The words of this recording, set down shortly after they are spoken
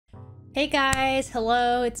Hey guys,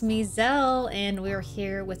 hello, it's me Zell, and we're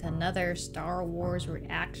here with another Star Wars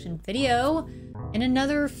reaction video and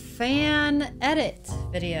another fan edit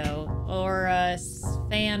video, or a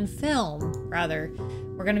fan film, rather.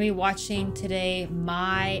 We're gonna be watching today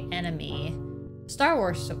My Enemy, Star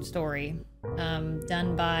Wars story,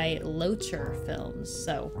 done by Locher Films.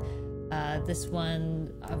 So, this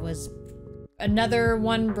one was another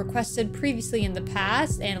one requested previously in the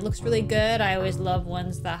past, and it looks really good. I always love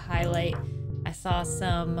ones that highlight. I saw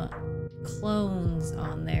some clones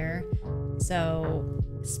on there, so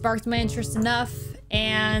sparked my interest enough,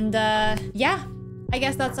 and yeah, I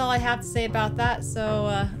guess that's all I have to say about that.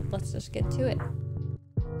 So let's just get to it.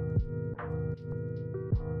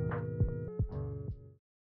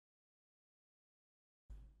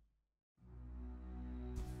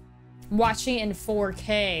 Watching it in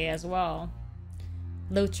 4K as well.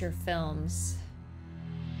 Locher Films.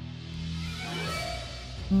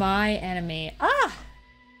 My Enemy. Ah!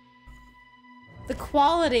 The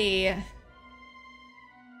quality.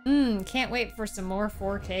 Can't wait for some more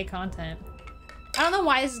 4K content. I don't know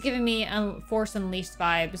why this is giving me Force Unleashed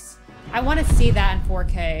vibes. I want to see that in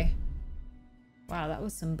 4K. Wow, that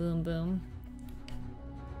was some boom boom.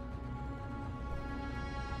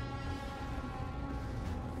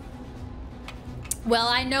 Well,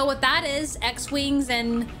 I know what that is. X-Wings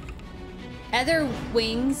and other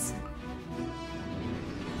wings.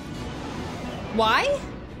 Why?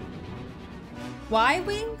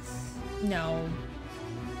 Y-Wings? No.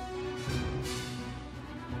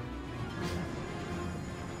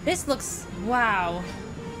 This looks... wow.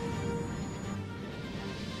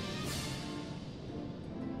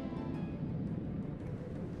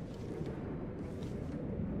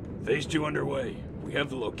 Phase 2 underway. We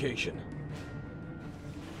have the location.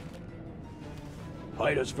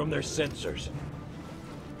 Hide us from their sensors.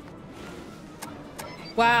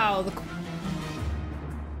 Wow,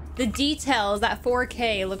 the details, that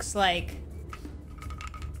 4K looks like.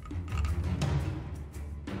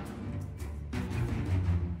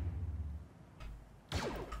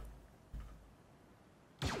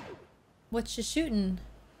 What's she shooting?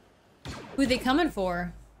 Who they coming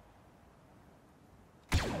for?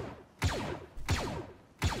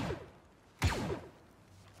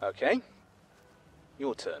 Okay.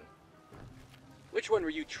 Your turn. Which one were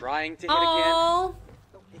you trying to hit Oh,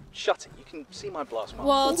 Shut it. You can see my blast mark.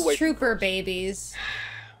 well, all the way it's from trooper across. babies.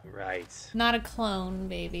 again? Right. Not a clone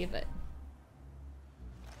baby, but...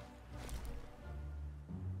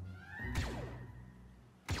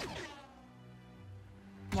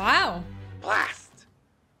 wow. Blast!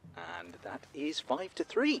 And that is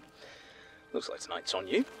 5-3. Looks like tonight's on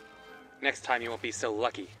you. Next time you won't be so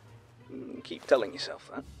lucky. Keep telling yourself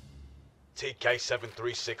that.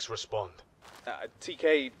 TK-736 respond.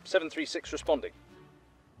 TK-736 responding.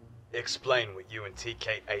 Explain what you and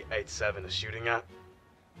TK-887 are shooting at.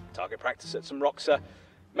 Target practice at some rocks, sir.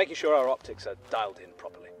 Making sure our optics are dialed in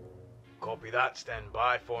properly. Copy that. Stand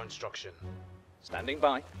by for instruction. Standing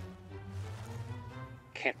by.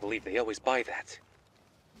 Can't believe they always buy that.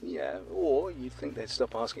 Yeah, or you'd think they'd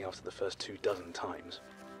stop asking after the first 24 times.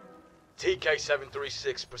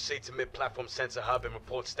 TK-736, proceed to mid-platform sensor hub and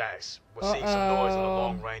report status. We're seeing some noise on the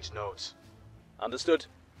long-range nodes. Understood.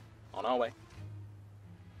 On our way.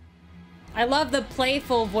 I love the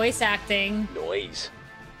playful voice acting. Noise.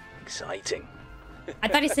 Exciting. I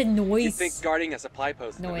thought he said noise. You'd think guarding a supply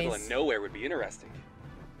post in the middle Noise. of nowhere would be interesting.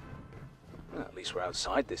 Well, at least we're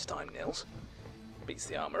outside this time, Nils. Beats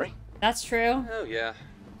the armory. That's true. Oh yeah.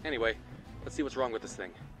 Anyway, let's see what's wrong with this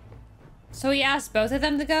thing. So he asked both of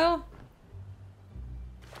them to go?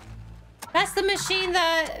 That's the machine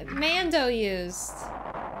that Mando used.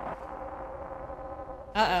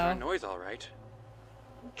 That Uh-oh. noise, all right.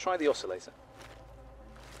 Try the oscillator.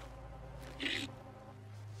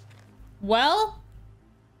 Well?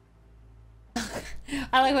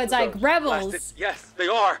 I like what it's like. Rebels Blasted. Yes, they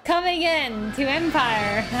are. coming in to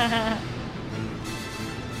Empire.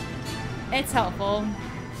 It's helpful.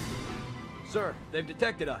 Sir, they've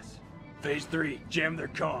detected us. Phase 3, jam their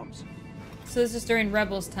comms. So this is during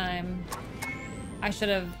Rebels time. I should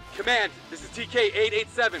have... Command, this is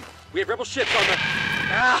TK-887. We have rebel ships on the...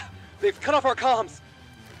 Ah! They've cut off our comms.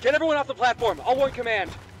 Get everyone off the platform. I'll warn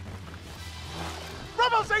command.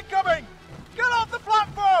 Rebels incoming! Get off the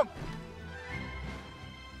platform!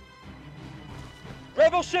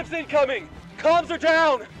 Rebel ships incoming. Comms are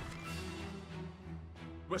down.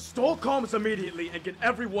 Restore comms immediately and get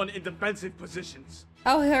everyone in defensive positions.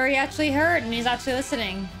 Oh, he actually heard and he's actually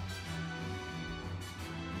listening.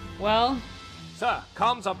 Well... Sir,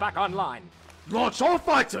 comms are back online. Launch all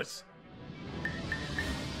fighters!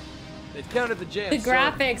 They've counted the jam. The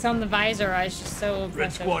graphics on the visor are just so Red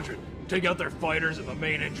impressive. Squadron, take out their fighters at the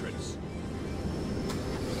main entrance.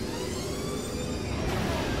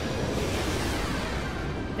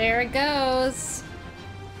 There it goes.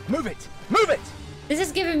 Move it! Move it! This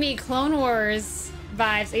is giving me Clone Wars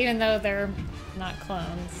vibes, even though they're not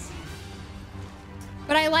clones.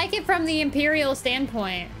 But I like it from the Imperial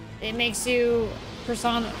standpoint. It makes you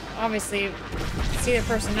obviously see the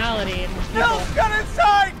personality in people. No! Get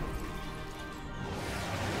inside!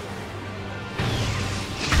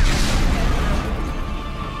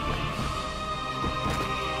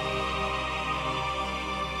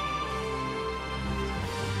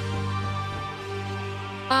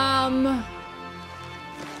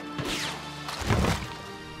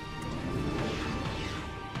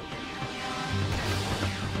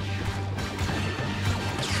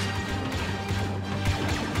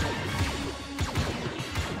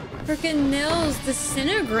 Frickin' Nils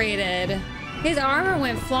disintegrated. His armor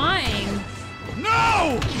went flying.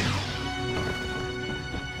 No!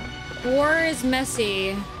 War is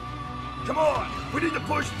messy. Come on! We need to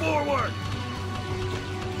push forward!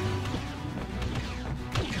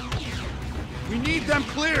 We need them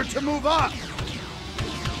clear to move up!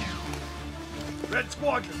 Red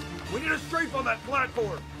Squadron, we need a strafe on that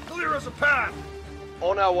platform! Clear us a path!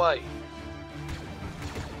 On our way.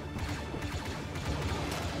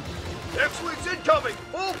 X-Wing's incoming!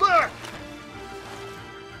 Fall back!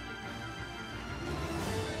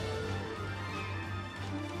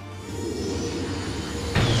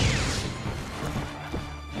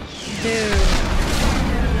 Dude.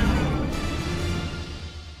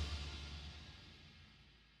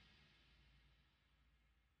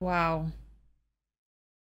 Wow.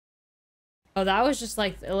 Oh, that was just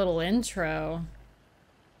like a little intro.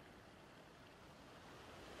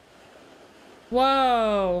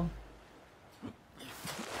 Whoa.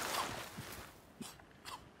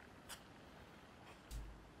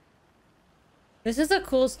 This is a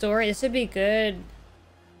cool story. This would be good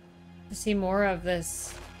to see more of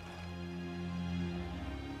this.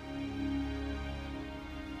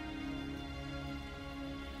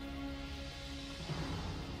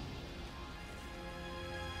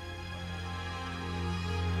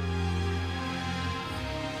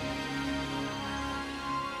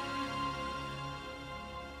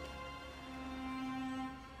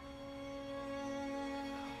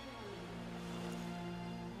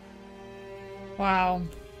 Wow.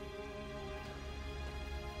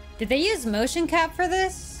 Did they use motion cap for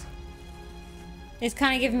this? It's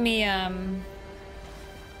kind of giving me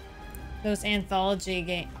those anthology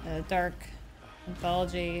game, dark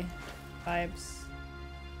anthology vibes.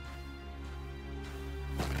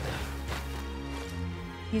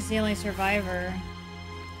 He's the only survivor.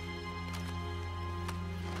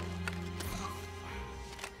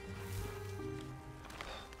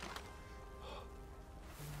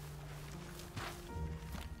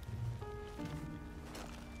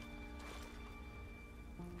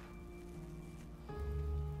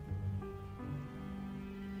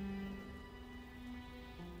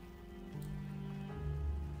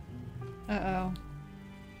 Uh-oh.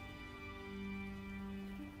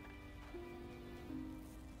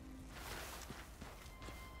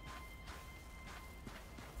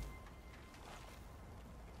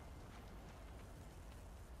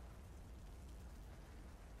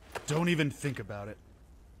 Don't even think about it.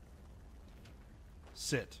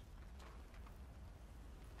 Sit.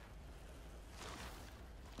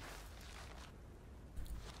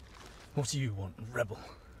 What do you want, Rebel?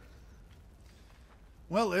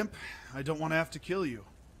 Well, Imp, I don't want to have to kill you.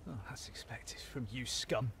 Oh, that's expected from you,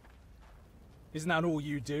 scum. Isn't that all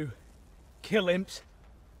you do? Kill imps?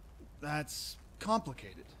 That's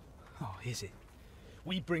complicated. Oh, is it?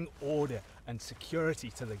 We bring order and security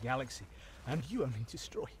to the galaxy, and you only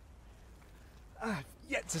destroy. I've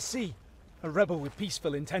yet to see a rebel with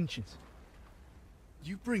peaceful intentions.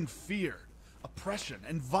 You bring fear, oppression,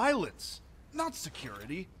 and violence, not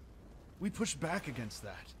security. We push back against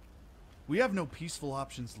that. We have no peaceful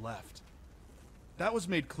options left. That was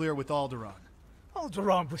made clear with Alderaan.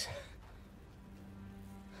 Alderaan was...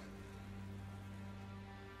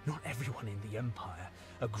 Not everyone in the Empire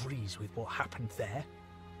agrees with what happened there.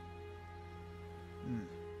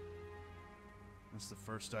 That's the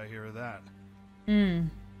first I hear of that.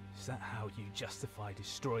 Is that how you justify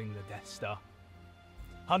destroying the Death Star?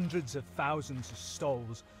 Hundreds of thousands of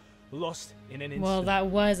souls lost in an instant. Well, that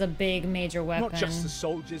was a big major weapon. Not just the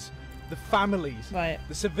soldiers, the families, Right.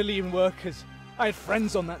 the civilian workers. I had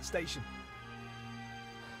friends on that station.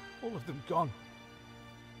 All of them gone.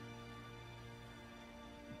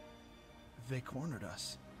 They cornered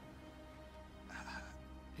us.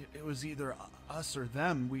 It was either us or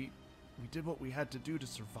them. We did what we had to do to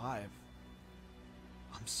survive.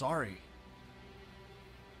 I'm sorry.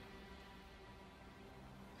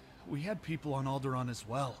 We had people on Alderaan as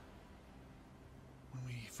well. When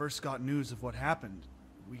we first got news of what happened,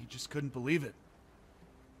 we just couldn't believe it.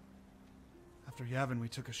 After Yavin, we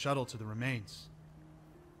took a shuttle to the remains.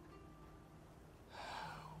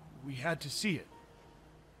 We had to see it.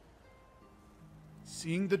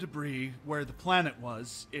 Seeing the debris where the planet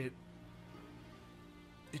was, it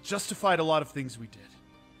justified a lot of things we did.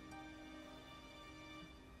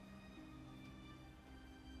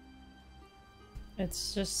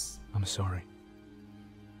 It's just... I'm sorry.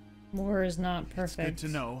 War is not perfect. It's good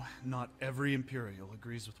to know not every Imperial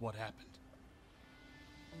agrees with what happened.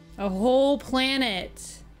 A whole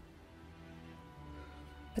planet.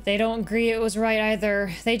 But they don't agree it was right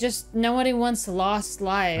either. They just... Nobody wants lost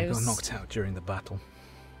lives. I got knocked out during the battle.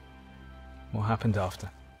 What happened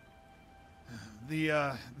after?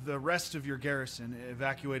 The rest of your garrison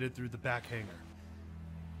evacuated through the back hangar.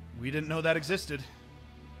 We didn't know that existed.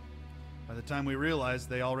 By the time we realized,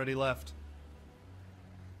 they already left.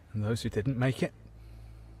 And those who didn't make it?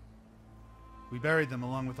 We buried them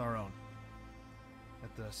along with our own.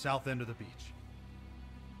 At the south end of the beach.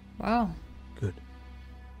 Wow. Good.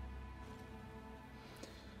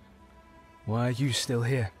 Why are you still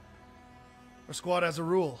here? Our squad has a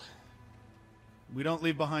rule. We don't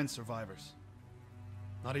leave behind survivors.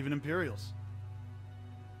 Not even Imperials.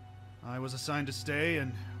 I was assigned to stay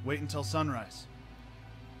and wait until sunrise.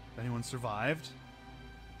 If anyone survived,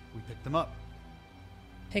 we picked them up.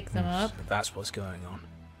 Pick them up? So that's what's going on.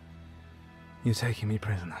 You're taking me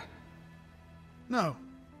prisoner. No.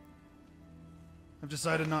 I've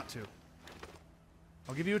decided not to.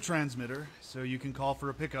 I'll give you a transmitter so you can call for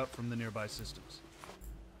a pickup from the nearby systems.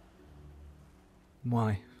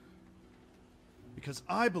 Why? Because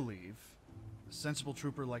I believe a sensible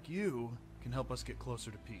trooper like you can help us get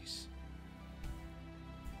closer to peace.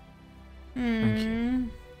 Thank you.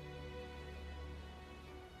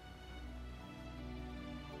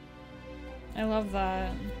 I love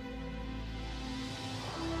that.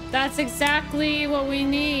 That's exactly what we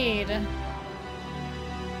need.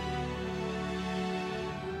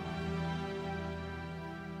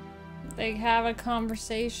 They have a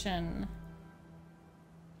conversation.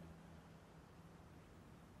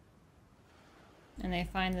 And they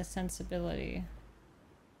find the sensibility.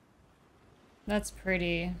 That's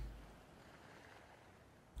pretty.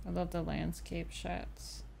 I love the landscape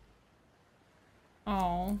shots.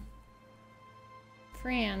 Oh.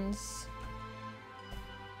 Friends.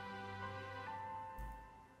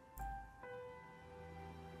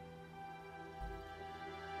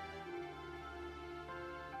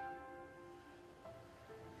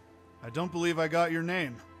 I don't believe I got your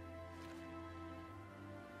name.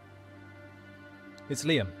 It's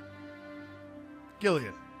Liam.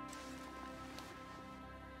 Gillian.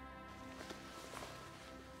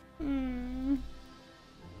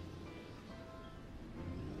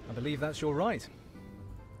 I believe that's your right.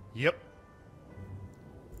 Yep.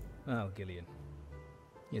 Well, Gillian.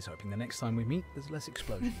 Here's hoping the next time we meet, there's less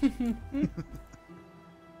explosions.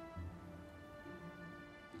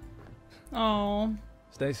 Oh.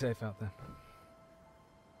 Stay safe out there.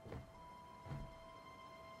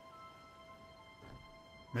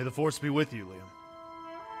 May the Force be with you, Liam.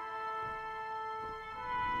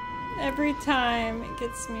 Every time it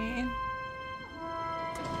gets me.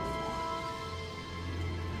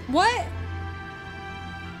 What?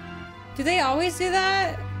 Do they always do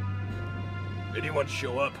that? Anyone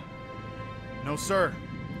show up? No, sir.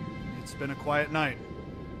 It's been a quiet night.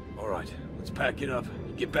 All right, let's pack it up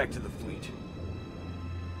and get back to the fleet.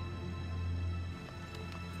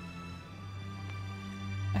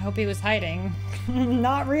 I hope he was hiding.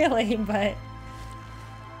 Not really, but...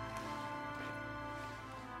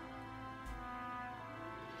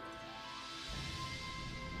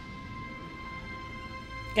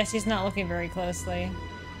 Guess he's not looking very closely.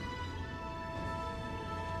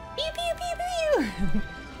 Pew pew pew pew!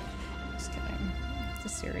 Just kidding. It's a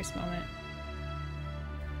serious moment.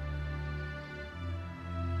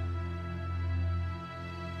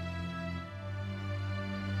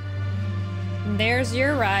 And there's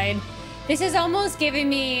your ride. This is almost giving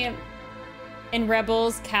me, in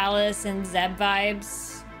Rebels, Callus and Zeb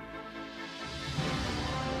vibes.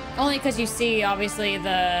 Only because you see, obviously,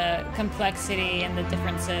 the complexity and the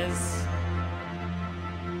differences,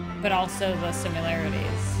 but also the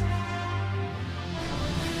similarities.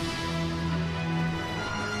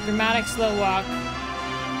 Dramatic slow walk.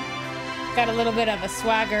 Got a little bit of a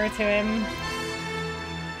swagger to him.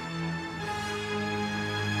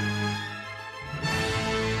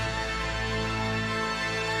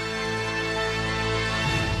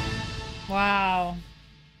 Wow.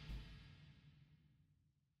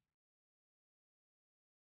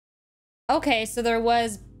 Okay, so there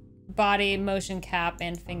was body motion cap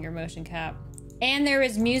and finger motion cap. And there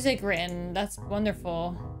is music written. That's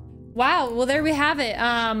wonderful. Wow, well there we have it.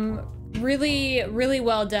 Really, really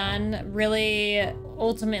well done. Really,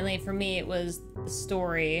 ultimately for me, it was the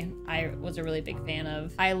story I was a really big fan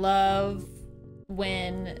of. I love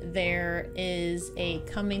when there is a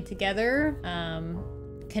coming together,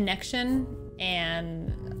 connection,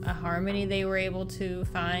 and a harmony they were able to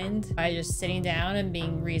find by just sitting down and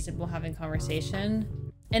being reasonable, having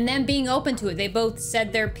conversation, and then being open to it. They both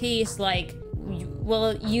said their piece, like,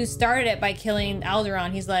 well, you started it by killing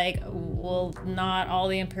Alderaan. He's like, well, not all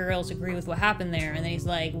the Imperials agree with what happened there. And then he's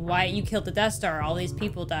like, why you killed the Death Star? All these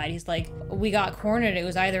people died. He's like, we got cornered. It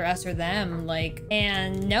was either us or them. Like,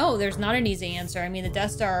 and no, there's not an easy answer. I mean, the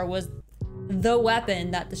Death Star was the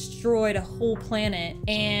weapon that destroyed a whole planet.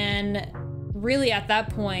 And really at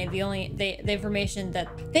that point, the information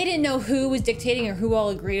that they didn't know who was dictating or who all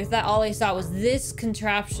agreed with that. All they saw was this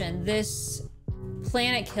contraption, this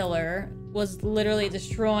planet killer was literally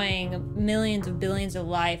destroying millions of billions of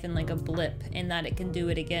life in like a blip, and that it can do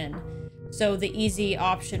it again. So the easy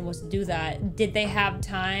option was to do that. Did they have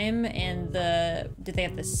time and did they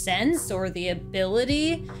have the sense or the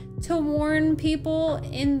ability to warn people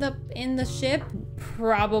in the ship?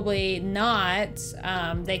 Probably not.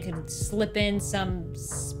 They could slip in some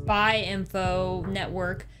spy info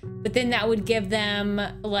network, but then that would give them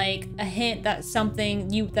like a hint that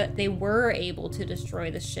that they were able to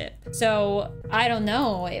destroy the ship. So I don't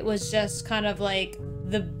know. It was just kind of like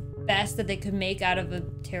the best that they could make out of a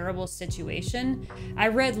terrible situation. I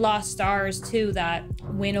read Lost Stars too, that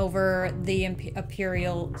went over the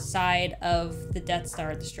Imperial side of the Death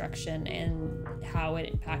Star destruction and how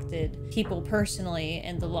it impacted people personally,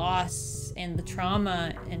 and the loss and the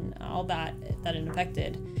trauma and all that it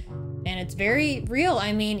affected. And it's very real.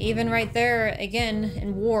 I mean, even right there, again,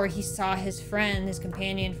 in war, he saw his friend, his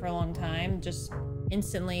companion for a long time, just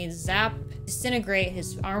instantly zap, disintegrate,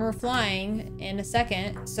 his armor flying in a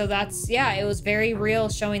second. So that's, yeah, it was very real,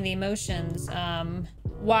 showing the emotions.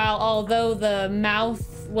 Although the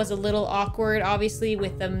mouth was a little awkward, obviously,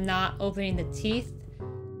 with them not opening the teeth.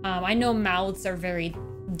 I know mouths are very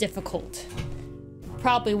difficult.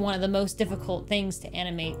 Probably one of the most difficult things to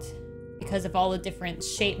animate because of all the different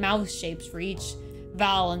mouth shapes for each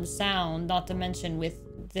vowel and sound, not to mention with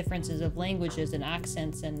differences of languages and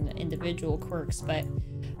accents and individual quirks. But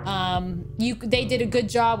they did a good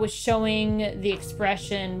job with showing the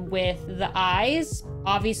expression with the eyes,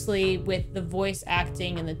 obviously with the voice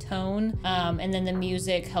acting and the tone, and then the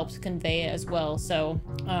music helped convey it as well. So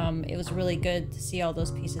it was really good to see all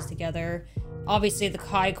those pieces together. Obviously the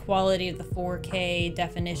high quality of the 4K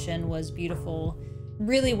definition was beautiful.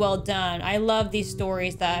 Really well done. I love these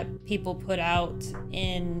stories that people put out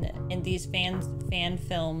in these fan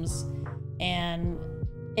films, and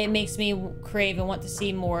it makes me crave and want to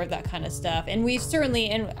see more of that kind of stuff. And we've certainly,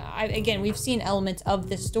 again, we've seen elements of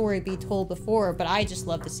this story be told before, but I just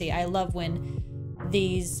love to see. I love when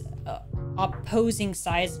these opposing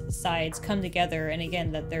sides come together, and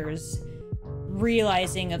again, that there's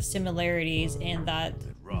realizing of similarities, and that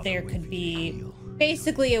there could be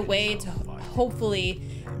basically a way to hopefully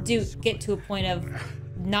get to a point of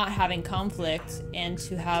not having conflict and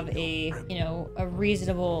to have a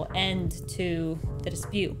reasonable end to the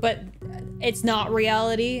dispute. But it's not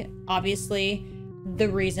reality. Obviously, the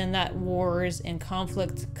reason that wars and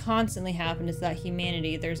conflict constantly happen is that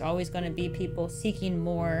humanity, there's always going to be people seeking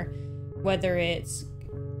more, whether it's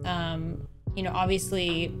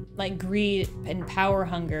obviously like greed and power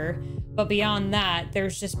hunger, but beyond that,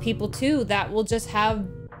 there's just people too that will just have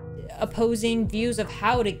opposing views of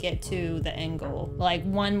how to get to the end goal. Like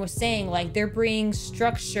one was saying, like, they're bringing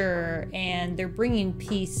structure and they're bringing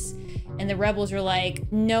peace, and the rebels are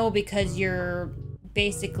like, no, because you're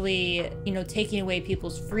basically taking away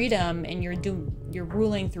people's freedom and you're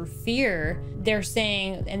ruling through fear. They're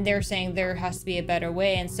saying there has to be a better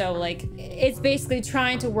way. And so like it's basically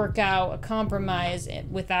trying to work out a compromise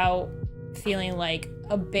without feeling like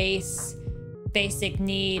a basic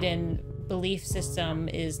need and belief system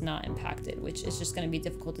is not impacted, which is just going to be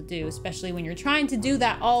difficult to do, especially when you're trying to do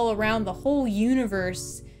that all around the whole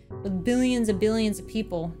universe with billions and billions of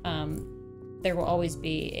people. There will always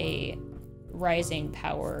be a rising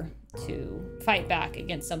power to fight back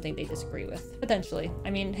against something they disagree with, potentially. I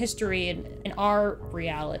mean, history and our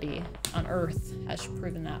reality on Earth has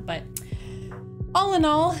proven that. But all in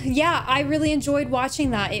all, yeah, I really enjoyed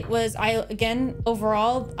watching that. It was,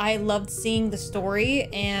 overall, I loved seeing the story,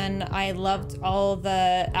 and I loved all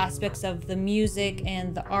the aspects of the music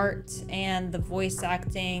and the art and the voice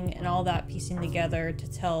acting and all that piecing together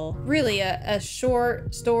to tell really a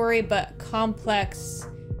short story, but complex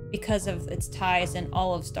because of its ties in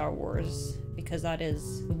all of Star Wars, because that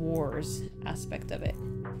is the wars aspect of it.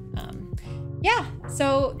 Yeah,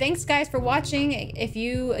 so thanks guys for watching. If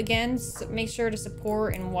you, again, make sure to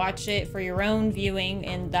support and watch it for your own viewing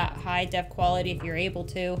in that high def quality if you're able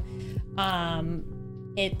to.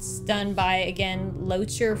 It's done by, again,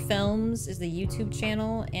 Locher Films is the YouTube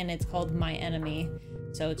channel, and it's called My Enemy.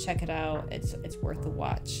 So check it out. It's worth the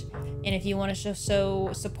watch. And if you want to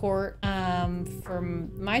show support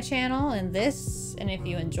from my channel and this, and if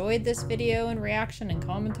you enjoyed this video and reaction and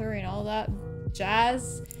commentary and all that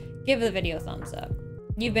jazz, give the video a thumbs up.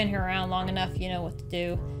 You've been here around long enough, you know what to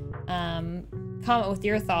do. Comment with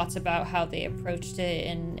your thoughts about how they approached it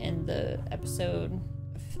in the episode,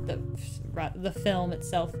 the film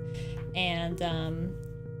itself. And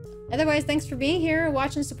otherwise, thanks for being here,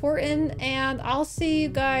 watching, supporting, and I'll see you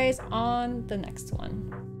guys on the next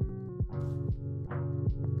one.